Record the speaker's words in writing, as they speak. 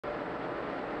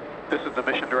This is the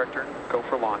mission director. Go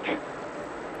for launch.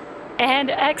 And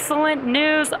excellent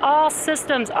news, all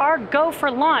systems are go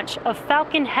for launch of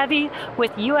Falcon Heavy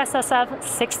with USSF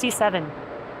 67.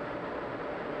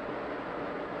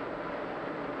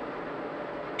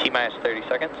 T-minus 30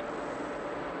 seconds.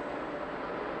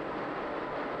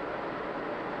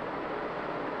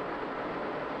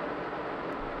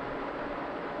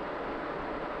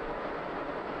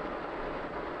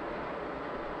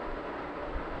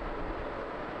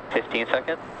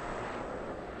 Seconds.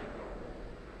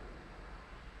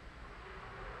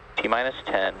 T-minus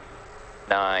 10,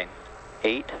 9,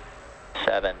 8,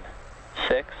 7,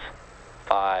 6,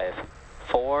 5,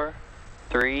 4,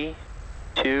 3,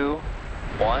 2,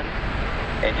 1.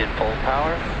 Engine full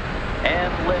power.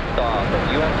 And liftoff of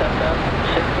USSF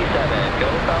 67. Go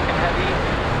Falcon Heavy.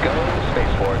 Go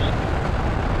Space Force.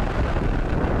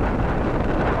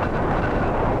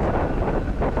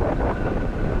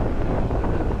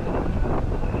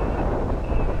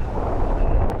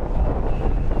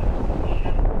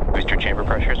 Chamber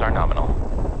pressures are nominal.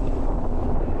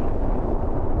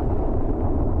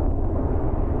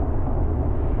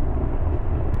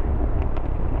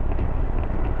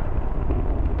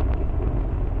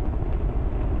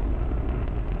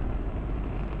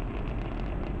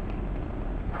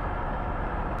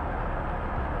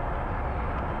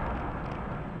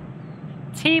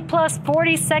 T plus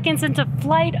 40 seconds into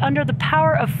flight under the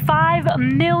power of 5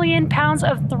 million pounds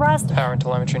of thrust. Power and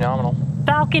telemetry nominal.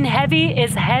 Falcon Heavy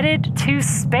is headed to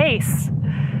space.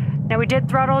 Now we did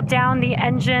throttle down the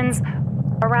engines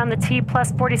around the T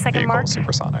plus 40 second mark.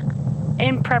 Supersonic.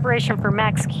 In preparation for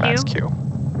max Q. Max Q.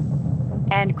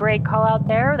 And great call out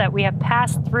there that we have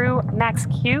passed through max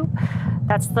Q.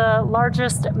 That's the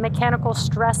largest mechanical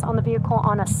stress on the vehicle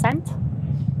on ascent.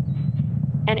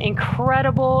 And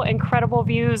incredible, incredible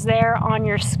views there on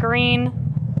your screen.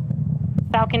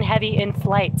 Falcon Heavy in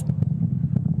flight.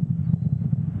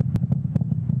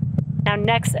 Now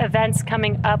next events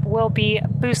coming up will be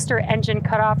booster engine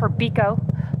cutoff, or BECO,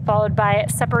 followed by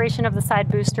separation of the side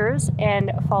boosters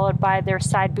and followed by their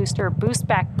side booster boost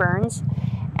back burns.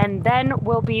 And then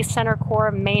will be center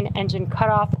core main engine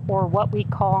cutoff, or what we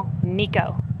call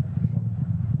MECO.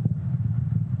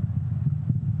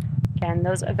 Again,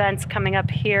 those events coming up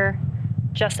here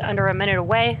just under a minute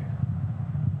away.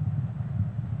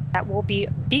 That will be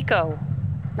BECO.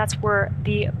 That's where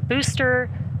the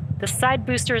side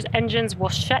boosters engines will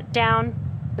shut down.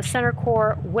 The center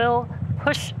core will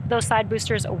push those side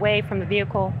boosters away from the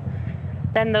vehicle.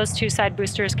 Then those two side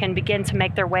boosters can begin to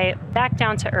make their way back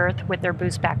down to Earth with their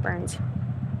boost back burns.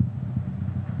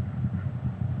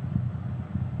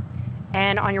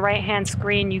 And on your right-hand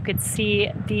screen, you could see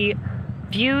the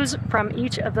views from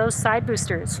each of those side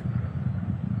boosters.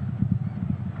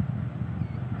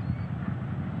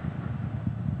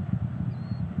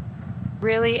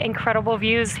 Really incredible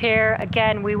views here.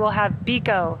 Again, we will have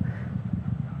BECO,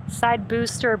 side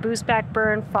booster, boost back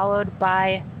burn, followed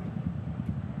by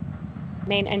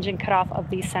main engine cutoff of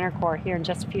the center core here in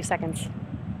just a few seconds.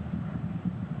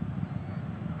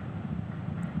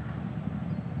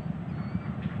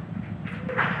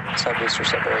 Side booster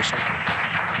separation.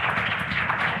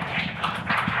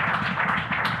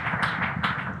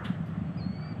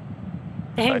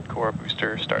 Side core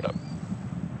booster startup.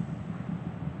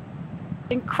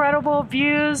 Incredible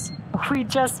views. We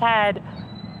just had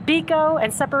BECO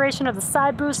and separation of the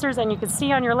side boosters, and you can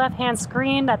see on your left-hand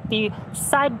screen that the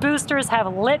side boosters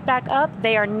have lit back up.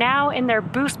 They are now in their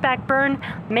boost back burn,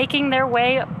 making their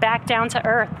way back down to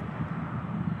Earth.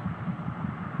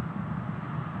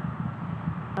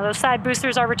 Now, those side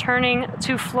boosters are returning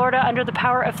to Florida under the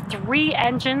power of 3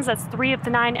 engines. That's 3 of the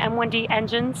 9 M1D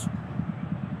engines.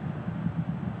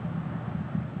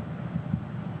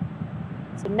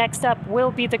 So next up will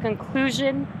be the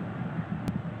conclusion.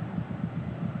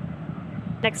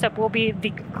 Next up will be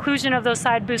the conclusion of those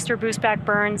side booster boost back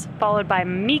burns, followed by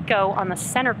MECO on the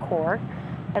center core,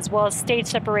 as well as stage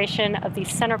separation of the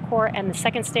center core and the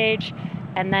second stage,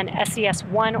 and then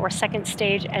SES-1, or second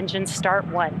stage engine start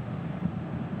 1.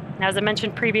 Now, as I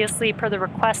mentioned previously, per the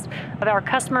request of our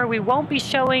customer, we won't be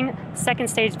showing second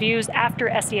stage views after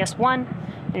SES-1.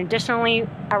 And additionally,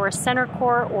 our center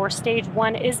core, or stage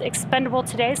 1, is expendable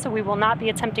today, so we will not be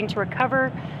attempting to recover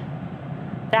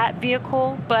that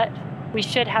vehicle, but we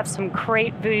should have some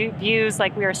great views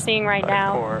like we are seeing right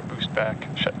now. Side core, boost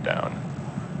back, shut down.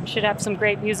 We should have some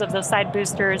great views of those side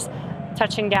boosters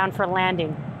touching down for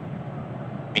landing.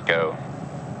 MECO.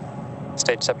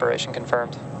 Stage separation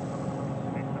confirmed.